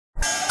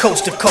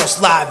Coast to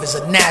Coast Live is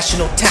a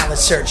national talent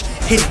search,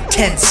 hitting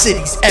 10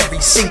 cities every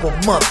single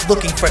month,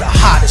 looking for the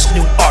hottest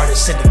new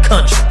artists in the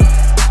country.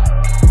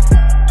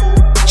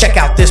 Check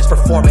out this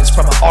performance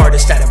from an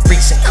artist at a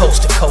recent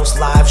Coast to Coast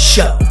Live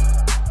show.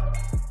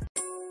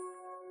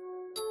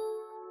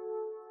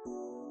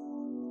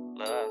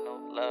 Love, no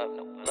love,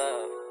 no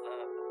love.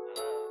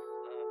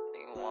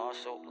 Nigga want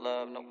show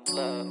love, no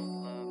love.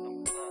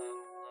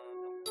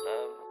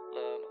 Love,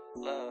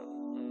 no love.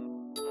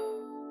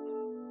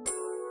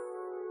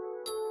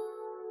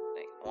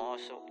 Nigga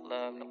want show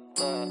love, no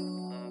love.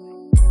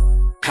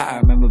 I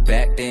remember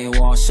back then,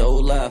 want show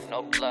love.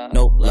 No love,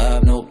 no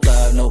love, no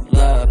love, no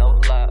love.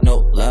 No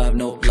love,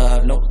 no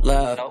love, no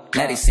love.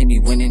 Now they see me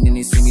winning and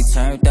they see me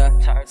turned up.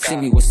 See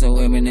me with some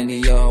women and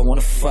they all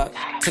wanna fuck.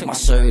 Took my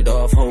shirt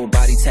off, whole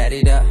body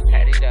tatted up.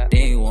 They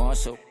ain't want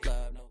show love.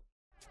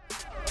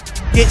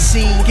 Get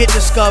seen, get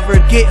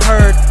discovered, get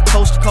heard.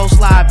 Coast to Coast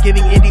Live,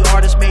 giving indie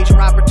artists major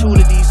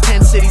opportunities.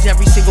 10 cities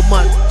every single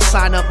month.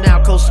 Sign up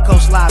now,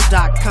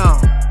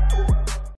 coasttocoastlive.com.